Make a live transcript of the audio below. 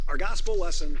Our gospel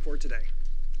lesson for today,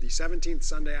 the 17th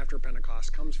Sunday after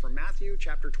Pentecost, comes from Matthew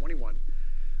chapter 21,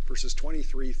 verses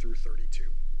 23 through 32.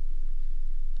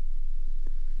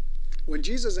 When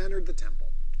Jesus entered the temple,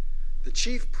 the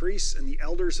chief priests and the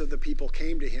elders of the people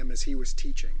came to him as he was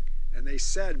teaching, and they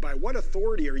said, "By what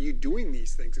authority are you doing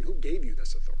these things, and who gave you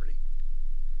this authority?"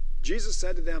 Jesus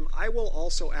said to them, "I will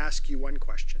also ask you one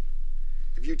question.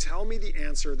 If you tell me the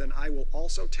answer, then I will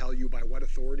also tell you by what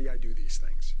authority I do these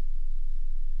things.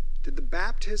 Did the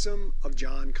baptism of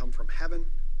John come from heaven,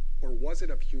 or was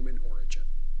it of human origin?"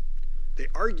 They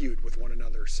argued with one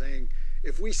another, saying,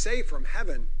 "If we say from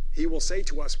heaven, he will say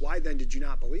to us, 'Why then did you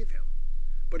not believe him?'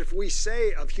 But if we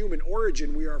say of human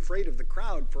origin, we are afraid of the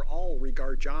crowd, for all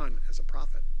regard John as a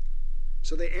prophet."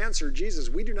 So they answered Jesus,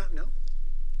 "We do not know."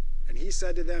 And he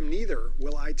said to them, "Neither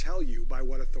will I tell you by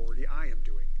what authority I am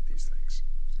doing these things.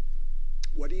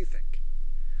 What do you think?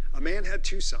 A man had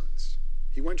 2 sons.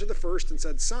 He went to the first and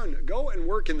said, 'Son, go and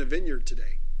work in the vineyard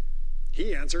today.'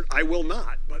 He answered, 'I will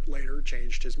not,' but later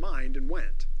changed his mind and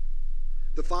went.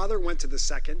 The father went to the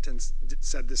second and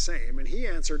said the same, and he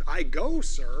answered, 'I go,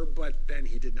 sir,' but then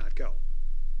he did not go.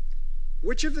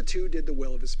 Which of the 2 did the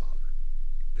will of his father?"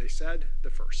 They said,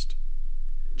 "The first."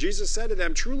 Jesus said to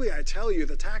them, "Truly I tell you,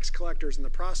 the tax collectors and the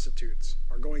prostitutes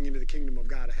are going into the kingdom of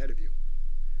God ahead of you.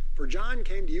 For John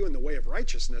came to you in the way of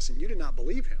righteousness, and you did not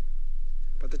believe him.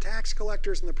 But the tax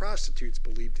collectors and the prostitutes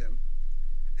believed him,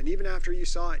 and even after you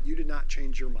saw it, you did not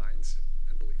change your minds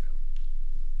and believe him."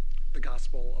 The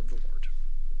gospel of the Lord.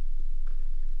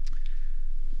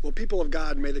 Well, people of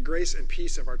God, may the grace and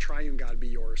peace of our triune God be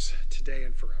yours today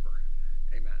and forever.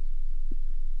 Amen.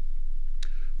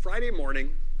 Friday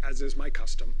morning, as is my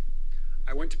custom,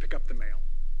 I went to pick up the mail.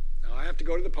 Now, I have to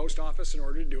go to the post office in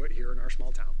order to do it here in our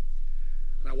small town.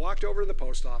 And I walked over to the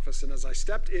post office, and as I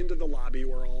stepped into the lobby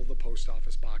where all the post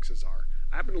office boxes are,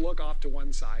 I happened to look off to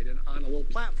one side, and on a little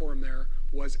platform there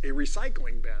was a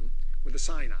recycling bin with a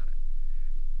sign on it.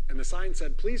 And the sign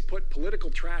said, "Please put political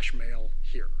trash mail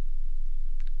here."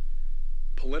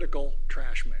 Political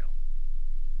trash mail.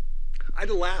 I had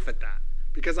to laugh at that,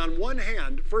 because on one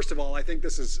hand, first of all, I think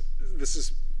this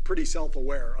is pretty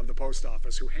self-aware of the post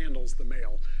office who handles the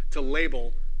mail to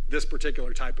label this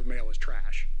particular type of mail as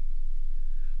trash.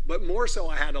 But more so,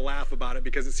 I had to laugh about it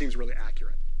because it seems really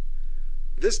accurate.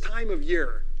 This time of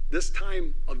year, this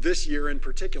time of this year in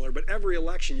particular, but every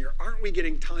election year, aren't we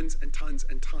getting tons and tons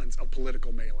and tons of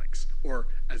political mailings, or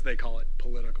as they call it,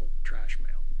 political trash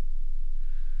mail?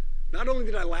 Not only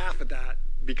did I laugh at that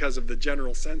because of the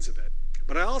general sense of it,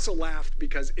 but I also laughed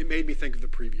because it made me think of the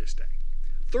previous day.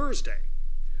 Thursday,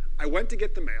 I went to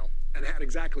get the mail and had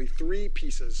exactly 3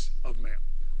 pieces of mail.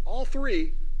 All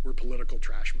 3 were political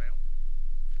trash mail.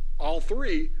 All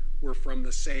 3 were from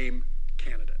the same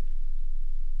candidate.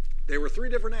 They were 3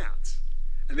 different ads,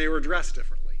 and they were addressed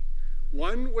differently.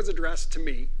 One was addressed to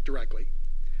me directly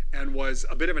and was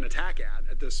a bit of an attack ad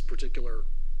at this particular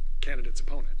candidate's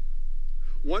opponent.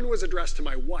 One was addressed to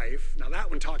my wife. Now, that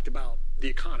one talked about the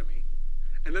economy.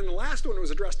 And then the last one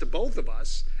was addressed to both of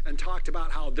us and talked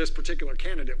about how this particular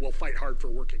candidate will fight hard for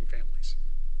working families.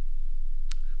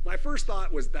 My first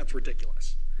thought was, that's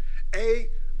ridiculous.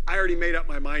 I already made up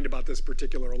my mind about this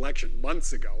particular election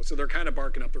months ago, so they're kind of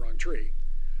barking up the wrong tree.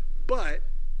 But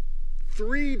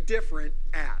 3 different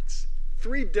ads,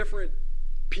 3 different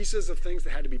pieces of things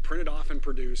that had to be printed off and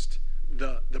produced,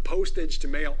 the postage to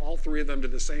mail all 3 of them to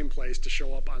the same place to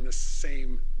show up on the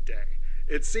same day.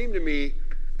 It seemed to me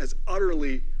as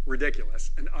utterly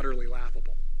ridiculous and utterly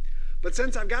laughable. But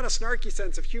since I've got a snarky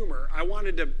sense of humor, I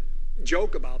wanted to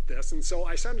joke about this, and so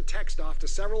I sent a text off to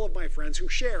several of my friends who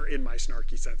share in my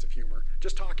snarky sense of humor,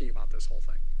 just talking about this whole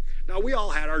thing. Now, we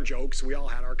all had our jokes, we all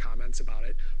had our comments about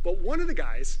it, but one of the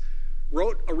guys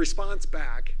wrote a response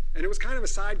back, and it was kind of a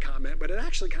side comment, but it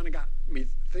actually kind of got me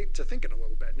to thinking a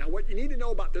little bit. Now, what you need to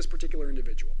know about this particular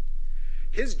individual,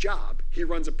 his job, he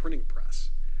runs a printing press,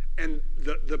 and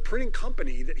the printing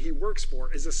company that he works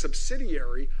for is a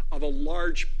subsidiary of a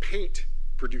large paint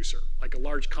producer, like a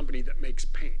large company that makes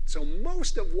paint. So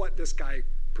most of what this guy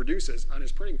produces on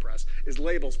his printing press is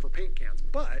labels for paint cans,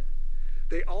 but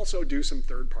they also do some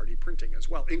third-party printing as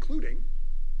well, including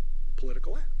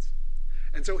political ads.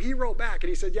 And so he wrote back and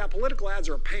he said, "Yeah, political ads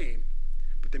are a pain,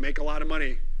 but they make a lot of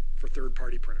money for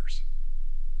third-party printers."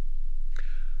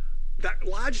 That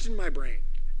lodged in my brain,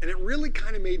 and it really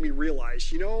kind of made me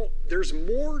realize, there's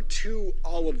more to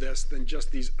all of this than just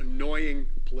these annoying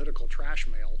political trash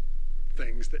mail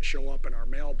things that show up in our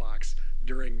mailbox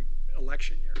during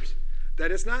election years. That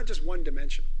it's not just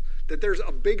one-dimensional. That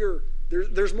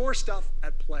there's more stuff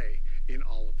at play in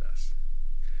all of this.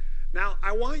 Now,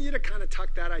 I want you to kind of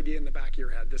tuck that idea in the back of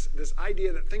your head, this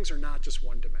idea that things are not just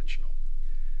one-dimensional.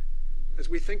 As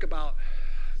we think about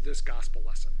this gospel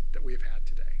lesson that we've had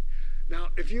today. Now,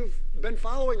 if you've been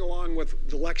following along with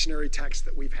the lectionary text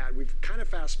that we've had, we've kind of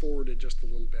fast-forwarded just a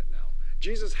little bit now.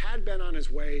 Jesus had been on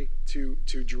his way to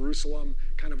Jerusalem,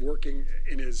 kind of working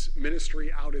in his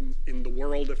ministry out in the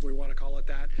world, if we want to call it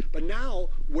that. But now,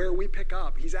 where we pick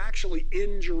up, he's actually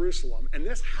in Jerusalem. And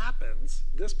this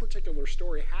particular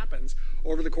story happens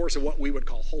over the course of what we would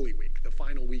call Holy Week, the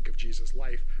final week of Jesus'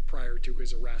 life prior to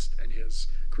his arrest and his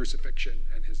crucifixion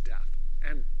and his death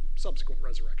and subsequent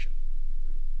resurrection.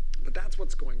 But that's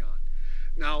what's going on.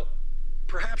 Now,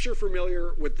 perhaps you're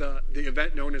familiar with the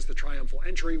event known as the triumphal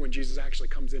entry when Jesus actually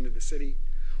comes into the city.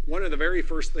 One of the very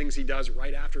first things he does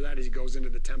right after that is he goes into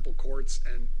the temple courts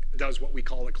and does what we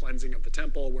call the cleansing of the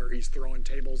temple, where he's throwing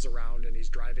tables around and he's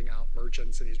driving out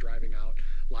merchants and he's driving out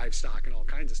livestock and all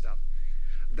kinds of stuff.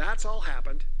 That's all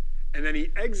happened. And then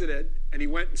he exited and he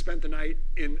went and spent the night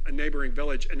in a neighboring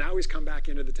village. And now he's come back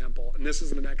into the temple. And this is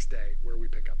the next day where we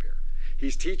pick up here.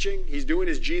 He's teaching, he's doing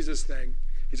his Jesus thing,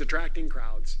 he's attracting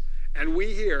crowds, and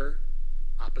we hear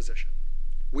opposition.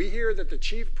 We hear that the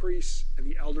chief priests and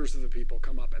the elders of the people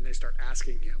come up and they start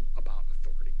asking him about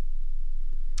authority.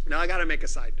 Now I got to make a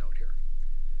side note here.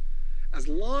 As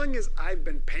long as I've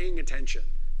been paying attention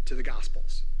to the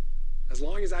Gospels, as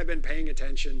long as I've been paying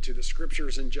attention to the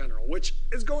scriptures in general, which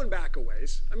is going back a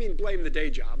ways. I mean, blame the day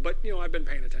job, but I've been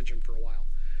paying attention for a while.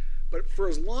 But for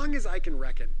as long as I can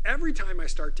reckon, every time I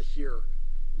start to hear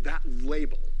that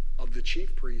label of the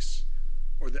chief priests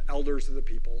or the elders of the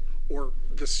people or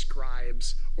the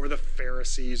scribes or the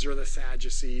Pharisees or the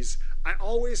Sadducees, I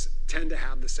always tend to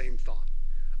have the same thought.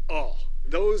 Oh,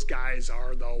 those guys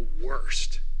are the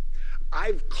worst.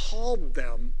 I've called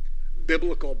them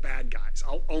biblical bad guys.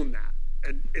 I'll own that.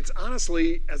 And it's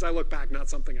honestly, as I look back, not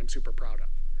something I'm super proud of.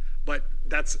 But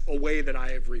that's a way that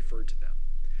I have referred to them.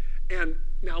 And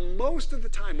now most of the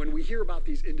time when we hear about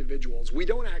these individuals, we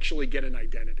don't actually get an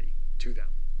identity to them.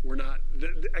 We're not,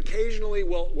 occasionally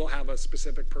we'll have a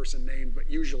specific person named, but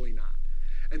usually not.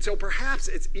 And so perhaps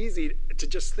it's easy to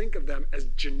just think of them as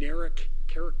generic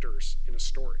characters in a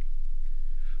story.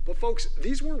 But folks,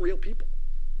 these were real people.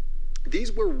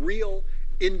 These were real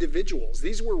individuals.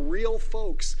 These were real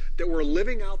folks that were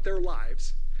living out their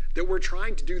lives, that were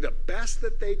trying to do the best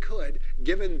that they could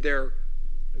given their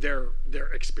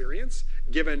experience,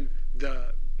 given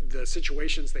the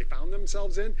situations they found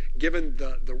themselves in, given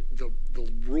the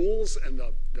rules and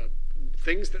the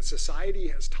things that society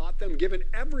has taught them, given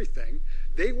everything,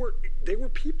 they were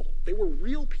people. They were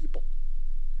real people.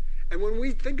 And when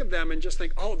we think of them and just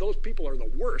think, oh, those people are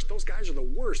the worst, those guys are the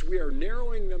worst, we are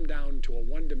narrowing them down to a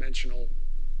one-dimensional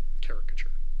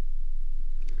caricature.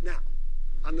 Now,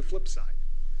 on the flip side,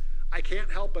 I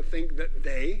can't help but think that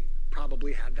they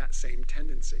probably had that same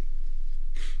tendency.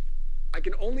 I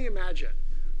can only imagine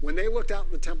when they looked out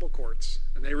in the temple courts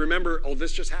and they remember, oh,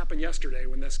 this just happened yesterday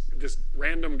when this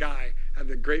random guy had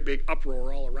the great big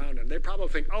uproar all around him. They probably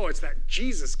think, oh, it's that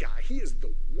Jesus guy. He is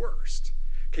the worst.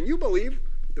 Can you believe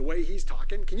the way he's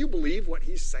talking? Can you believe what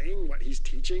he's saying, what he's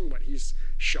teaching, what he's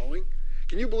showing?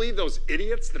 Can you believe those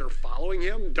idiots that are following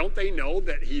him? Don't they know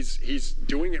that he's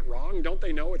doing it wrong? Don't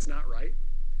they know it's not right?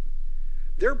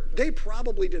 They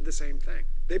probably did the same thing.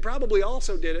 They probably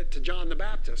also did it to John the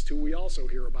Baptist, who we also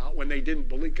hear about when they didn't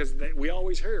believe, because we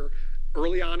always hear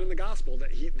early on in the gospel that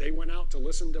they went out to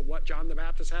listen to what John the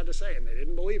Baptist had to say, and they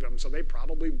didn't believe him, so they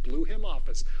probably blew him off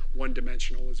as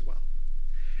one-dimensional as well.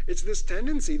 It's this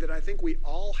tendency that I think we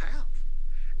all have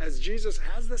as Jesus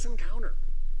has this encounter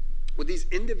with these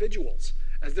individuals,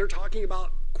 as they're talking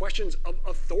about questions of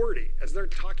authority, as they're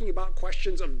talking about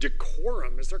questions of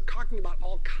decorum, as they're talking about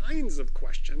all kinds of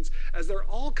questions, as they're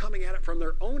all coming at it from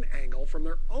their own angle, from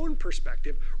their own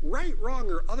perspective, right,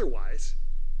 wrong, or otherwise.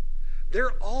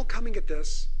 They're all coming at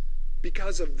this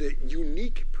because of the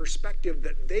unique perspective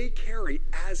that they carry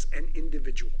as an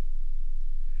individual.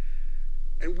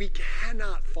 And we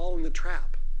cannot fall in the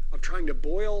trap of trying to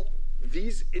boil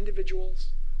these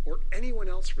individuals or anyone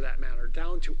else for that matter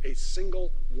down to a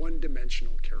single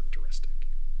one-dimensional characteristic.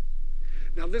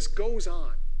 Now this goes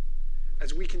on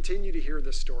as we continue to hear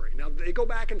this story. Now they go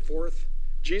back and forth.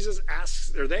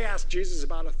 They ask Jesus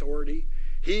about authority.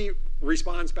 He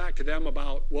responds back to them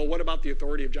about, well, what about the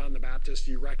authority of John the Baptist?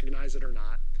 Do you recognize it or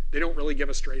not? They don't really give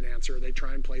a straight answer. They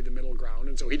try and play the middle ground,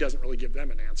 and so he doesn't really give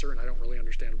them an answer, and I don't really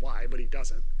understand why, but he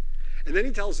doesn't. And then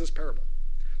he tells this parable.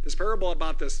 This parable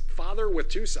about this father with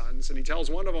two sons, and he tells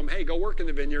one of them, hey, go work in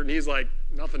the vineyard, and he's like,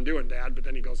 nothing doing, Dad, but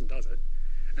then he goes and does it.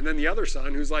 And then the other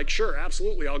son, who's like, sure,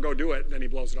 absolutely, I'll go do it, and then he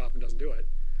blows it off and doesn't do it.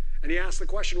 And he asks the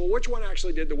question, well, which one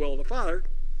actually did the will of the Father?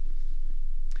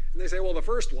 And they say, well, the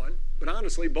first one. But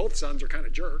honestly, both sons are kind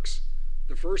of jerks.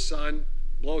 The first son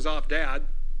blows off dad,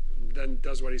 and then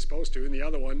does what he's supposed to, and the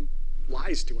other one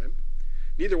lies to him.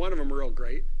 Neither one of them are real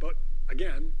great. But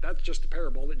again, that's just a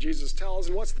parable that Jesus tells.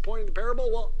 And what's the point of the parable?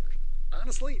 Well,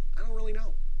 honestly, I don't really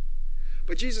know.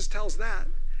 But Jesus tells that,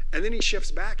 and then he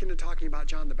shifts back into talking about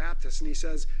John the Baptist, and he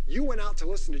says, you went out to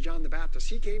listen to John the Baptist.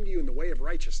 He came to you in the way of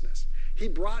righteousness. He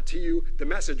brought to you the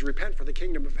message, repent for the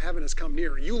kingdom of heaven has come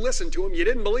near. You listened to him, you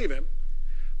didn't believe him.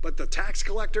 But the tax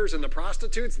collectors and the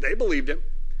prostitutes, they believed him.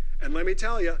 And let me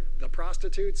tell you, the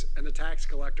prostitutes and the tax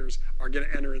collectors are going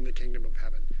to enter in the kingdom of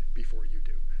heaven before you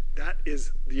do. That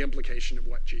is the implication of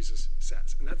what Jesus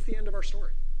says. And that's the end of our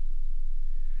story.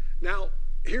 Now,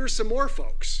 here's some more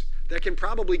folks that can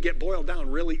probably get boiled down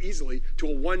really easily to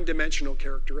a one-dimensional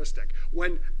characteristic.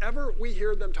 Whenever we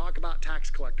hear them talk about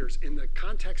tax collectors in the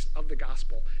context of the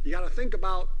gospel, you got to think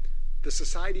about the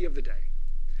society of the day.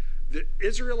 The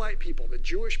Israelite people, the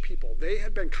Jewish people, they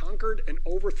had been conquered and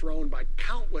overthrown by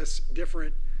countless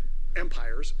different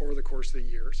empires over the course of the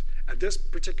years. At this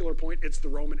particular point, it's the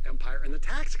Roman Empire. And the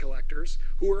tax collectors,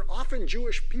 who are often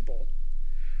Jewish people,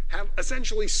 have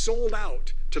essentially sold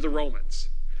out to the Romans.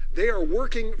 They are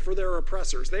working for their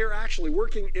oppressors. They are actually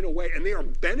working in a way, and they are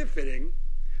benefiting.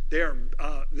 They're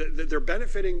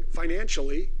benefiting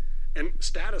financially and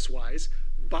status-wise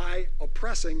by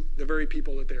oppressing the very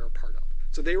people that they are a part of.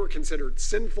 So they were considered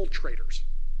sinful traitors.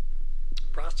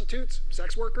 Prostitutes,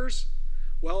 sex workers,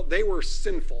 well, they were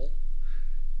sinful.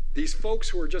 These folks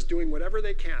who are just doing whatever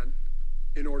they can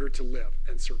in order to live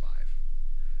and survive.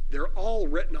 They're all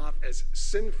written off as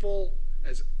sinful,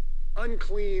 as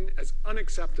unclean, as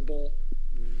unacceptable.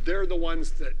 They're the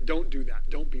ones that don't do that.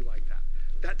 Don't be like that.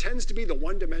 That tends to be the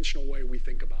one-dimensional way we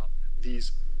think about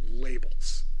these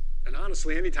labels. And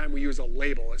honestly, anytime we use a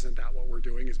label, isn't that what we're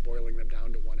doing, is boiling them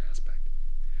down to one aspect.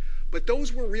 But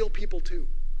those were real people too.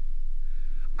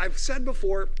 I've said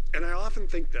before, and I often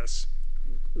think this,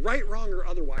 right, wrong, or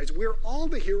otherwise, we're all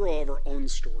the hero of our own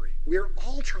story. We're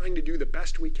all trying to do the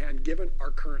best we can given our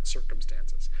current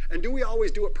circumstances. And do we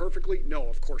always do it perfectly? No,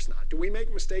 of course not. Do we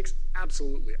make mistakes?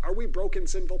 Absolutely. Are we broken,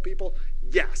 sinful people?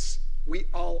 Yes, we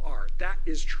all are. That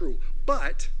is true.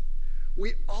 But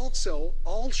we also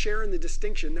all share in the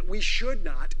distinction that we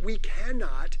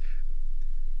cannot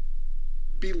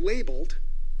be labeled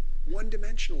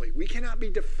one-dimensionally. We cannot be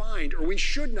defined, or we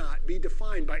should not be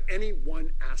defined by any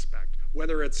one aspect,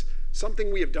 whether it's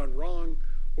something we have done wrong,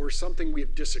 or something we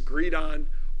have disagreed on,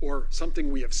 or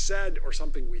something we have said, or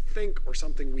something we think, or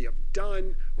something we have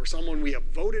done, or someone we have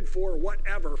voted for,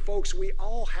 whatever. Folks, we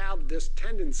all have this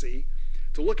tendency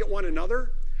to look at one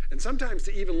another, and sometimes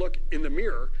to even look in the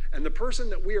mirror, and the person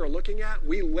that we are looking at,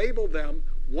 we label them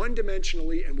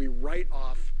one-dimensionally, and we write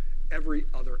off every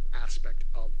other aspect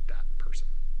of that person.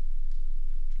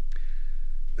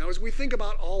 Now, as we think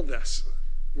about all this,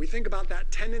 we think about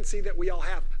that tendency that we all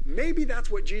have, maybe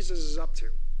that's what Jesus is up to.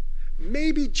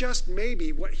 Maybe, just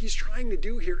maybe, what he's trying to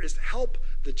do here is help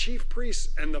the chief priests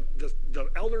and the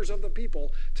elders of the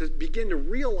people to begin to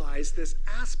realize this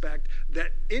aspect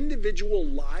that individual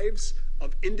lives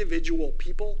of individual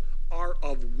people are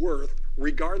of worth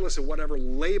regardless of whatever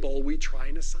label we try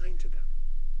and assign to them.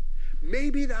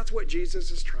 Maybe that's what Jesus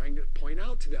is trying to point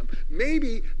out to them.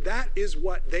 Maybe that is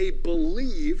what they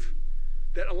believe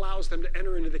that allows them to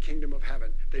enter into the kingdom of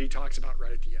heaven that he talks about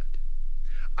right at the end.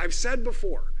 I've said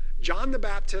before, John the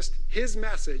Baptist, his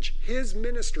message, his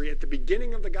ministry at the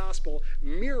beginning of the gospel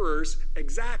mirrors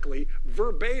exactly,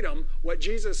 verbatim, what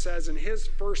Jesus says in his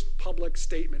first public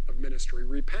statement of ministry.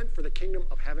 Repent, for the kingdom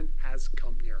of heaven has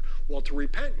come near. Well, to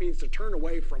repent means to turn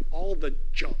away from all the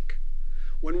junk.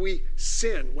 When we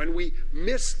sin, when we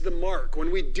miss the mark, when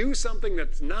we do something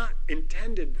that's not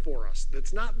intended for us,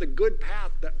 that's not the good path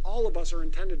that all of us are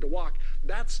intended to walk,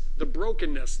 that's the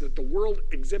brokenness that the world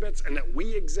exhibits and that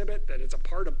we exhibit, that it's a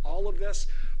part of all of this.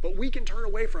 But we can turn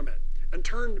away from it and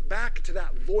turn back to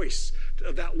that voice,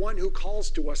 to that one who calls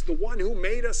to us, the one who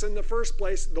made us in the first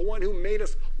place, the one who made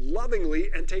us lovingly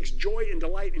and takes joy and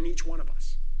delight in each one of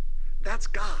us. That's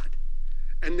God.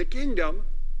 And the kingdom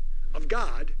of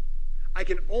God, I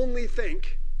can only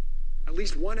think, at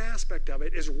least one aspect of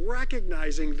it, is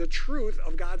recognizing the truth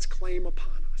of God's claim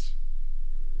upon us.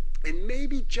 And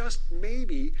maybe, just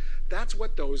maybe, that's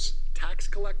what those tax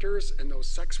collectors and those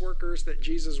sex workers that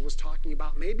Jesus was talking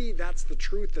about, maybe that's the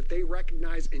truth that they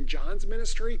recognize in John's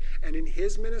ministry and in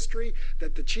his ministry,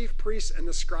 that the chief priests and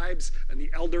the scribes and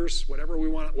the elders, whatever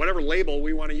label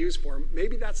we want to use for them,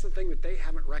 maybe that's the thing that they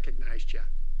haven't recognized yet.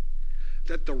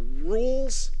 That the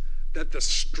rules, that the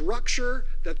structure,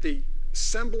 that the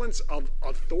semblance of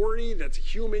authority that's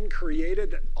human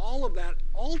created, that all of that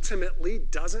ultimately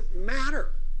doesn't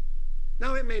matter.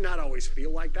 Now, it may not always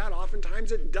feel like that.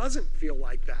 Oftentimes it doesn't feel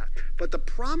like that. But the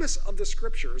promise of the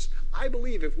scriptures, I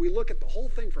believe, if we look at the whole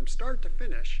thing from start to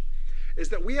finish, is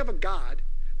that we have a God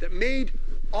that made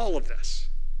all of this.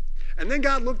 And then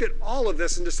God looked at all of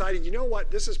this and decided, you know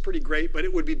what, this is pretty great, but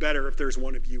it would be better if there's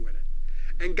one of you in it.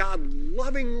 And God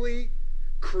lovingly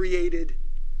created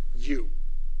you.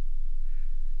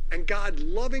 And God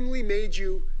lovingly made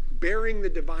you bearing the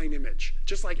divine image,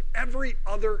 just like every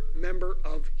other member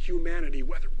of humanity,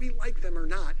 whether we like them or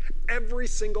not. Every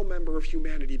single member of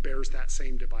humanity bears that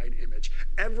same divine image.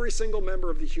 Every single member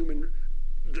of the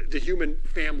human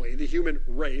family, the human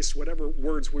race, whatever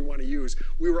words we want to use,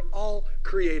 we were all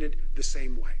created the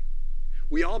same way.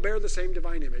 We all bear the same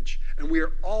divine image, and we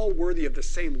are all worthy of the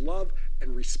same love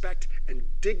and respect and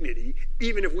dignity,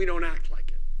 even if we don't act like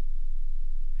it.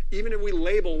 Even if we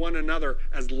label one another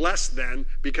as less than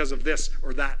because of this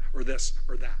or that or this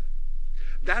or that.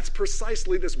 That's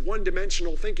precisely this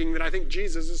one-dimensional thinking that I think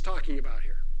Jesus is talking about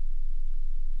here.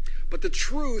 But the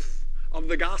truth of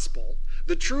the gospel,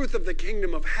 the truth of the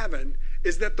kingdom of heaven,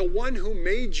 is that the one who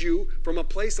made you from a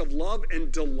place of love and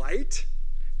delight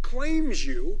claims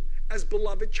you as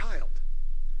beloved child.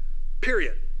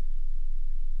 Period.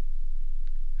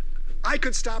 I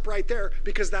could stop right there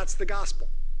because that's the gospel.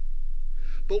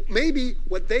 But maybe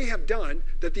what they have done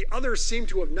that the others seem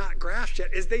to have not grasped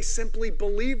yet is they simply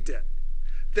believed it.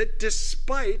 That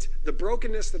despite the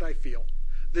brokenness that I feel,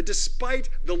 that despite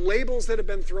the labels that have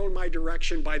been thrown my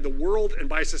direction by the world and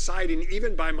by society and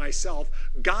even by myself,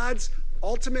 God's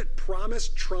ultimate promise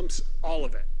trumps all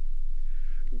of it.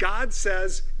 God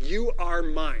says, you are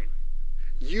mine.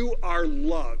 You are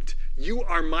loved. You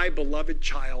are my beloved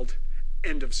child.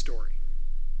 End of story.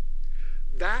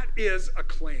 That is a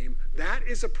claim. That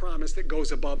is a promise that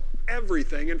goes above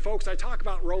everything. And folks, I talk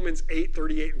about Romans 8,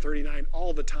 38 and 39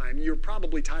 all the time. You're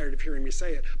probably tired of hearing me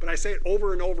say it, but I say it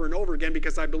over and over and over again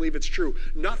because I believe it's true.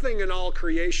 Nothing in all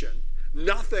creation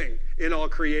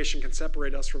can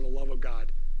separate us from the love of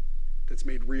God that's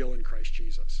made real in Christ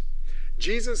Jesus.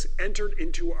 Jesus entered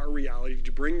into our reality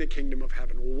to bring the kingdom of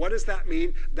heaven. What does that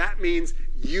mean? That means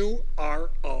you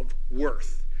are of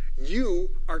worth. You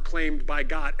are claimed by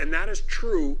God, and that is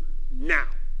true now.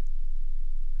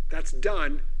 That's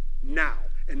done now.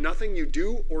 And nothing you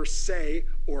do or say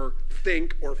or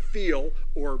think or feel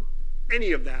or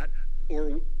any of that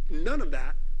or none of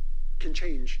that can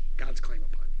change God's claim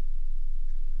upon you.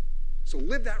 So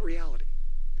live that reality.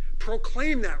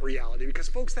 Proclaim that reality because,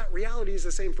 folks, that reality is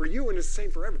the same for you and it's the same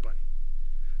for everybody.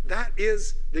 That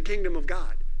is the kingdom of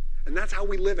God, and that's how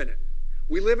we live in it.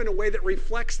 We live in a way that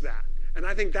reflects that. And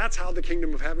I think that's how the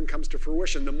kingdom of heaven comes to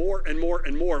fruition. The more and more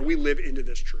and more we live into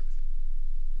this truth.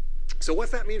 So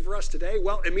what's that mean for us today?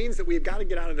 Well, it means that we've got to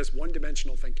get out of this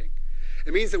one-dimensional thinking.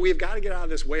 It means that we've got to get out of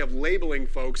this way of labeling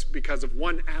folks because of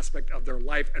one aspect of their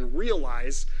life and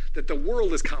realize that the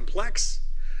world is complex,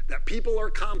 that people are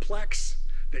complex,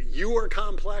 that you are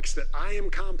complex, that I am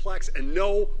complex, and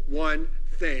no one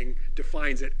thing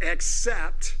defines it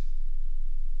except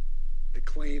the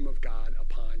claim of God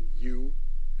upon you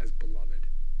as beloved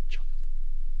child.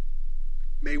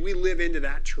 May we live into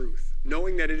that truth,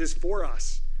 knowing that it is for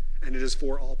us and it is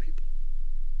for all people.